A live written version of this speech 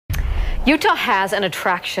Utah has an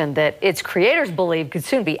attraction that its creators believe could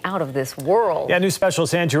soon be out of this world. Yeah, news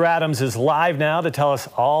specialist Andrew Adams is live now to tell us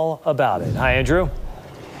all about it. Hi, Andrew.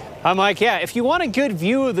 Hi, Mike. Yeah, if you want a good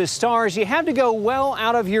view of the stars, you have to go well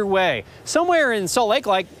out of your way. Somewhere in Salt Lake,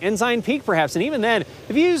 like Ensign Peak, perhaps, and even then,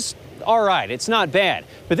 the view's all right. It's not bad.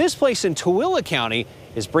 But this place in Tooele County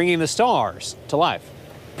is bringing the stars to life.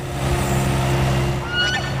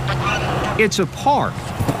 It's a park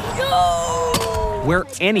where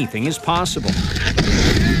anything is possible.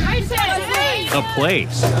 A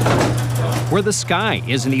place where the sky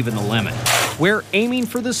isn't even the limit, where aiming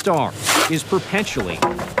for the stars is perpetually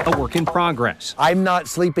a work in progress. I'm not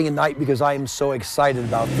sleeping at night because I am so excited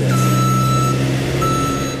about this.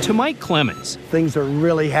 To Mike Clements, things are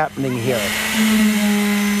really happening here.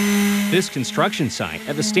 This construction site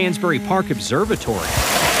at the Stansbury Park Observatory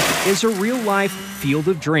is a real-life field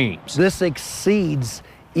of dreams. This exceeds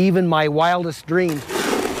even my wildest dreams.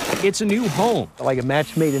 It's a new home. Like a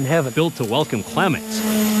match made in heaven. Built to welcome Clements'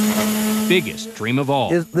 biggest dream of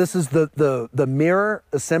all. This is the mirror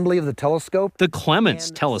assembly of the telescope. The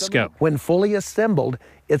CLEMENTS telescope. When fully assembled,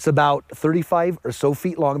 it's about 35 or so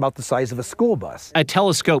feet long, about the size of a school bus. A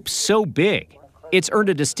telescope so big, it's earned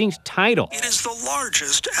a distinct title. It is the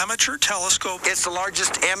largest amateur telescope. It's the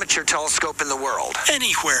largest amateur telescope in the world.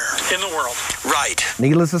 Anywhere in the world. Right.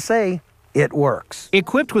 Needless to say, it works.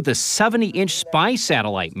 Equipped with a 70-inch spy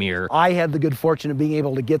satellite mirror. I had the good fortune of being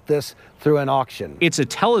able to get this through an auction. It's a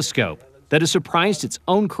telescope that has surprised its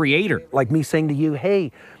own creator. Like me saying to you,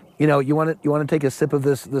 hey, you want to take a sip of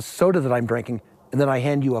this soda that I'm drinking, and then I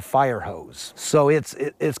hand you a fire hose. So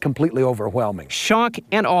it's completely overwhelming. Shock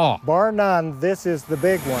and awe. Bar none, this is the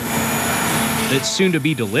big one. That's soon to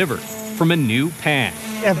be delivered from a new pad.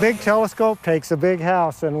 A big telescope takes a big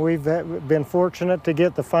house, and we've been fortunate to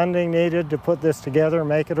get the funding needed to put this together and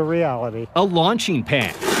make it a reality. A launching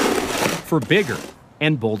pad for bigger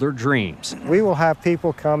and bolder dreams. We will have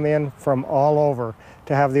people come in from all over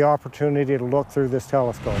to have the opportunity to look through this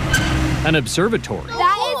telescope. An observatory.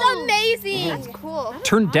 That is amazing. That's cool.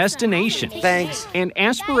 Turned destination. Thanks. And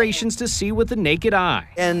aspirations to see with the naked eye.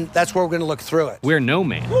 And that's where we're going to look through it. Where no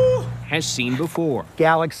man has seen before.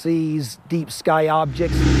 Galaxies, deep sky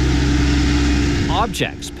objects.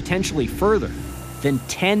 Objects potentially further than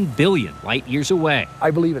 10 billion light years away.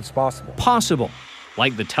 I believe it's possible. Possible,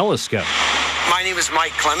 like the telescope. My name is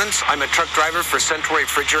Mike Clements. I'm a truck driver for Central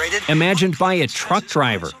Refrigerated. Imagined by a truck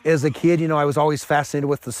driver. As a kid, I was always fascinated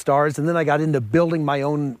with the stars, and then I got into building my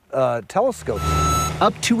own telescope.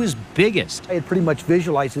 Up to his biggest. I had pretty much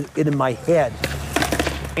visualized it in my head.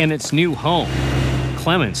 And its new home,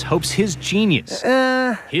 Clements hopes his genius,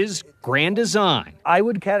 his grand design. I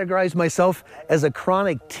would categorize myself as a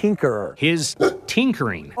chronic tinkerer. His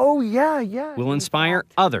tinkering. Oh, yeah. Will inspire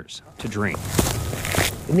others to dream.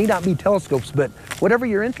 It need not be telescopes, but whatever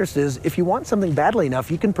your interest is, if you want something badly enough,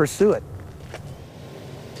 you can pursue it.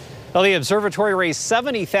 Well, the observatory raised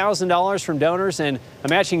 $70,000 from donors and a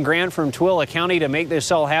matching grant from Tooele County to make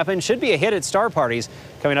this all happen. Should be a hit at Star Parties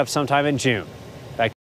coming up sometime in June.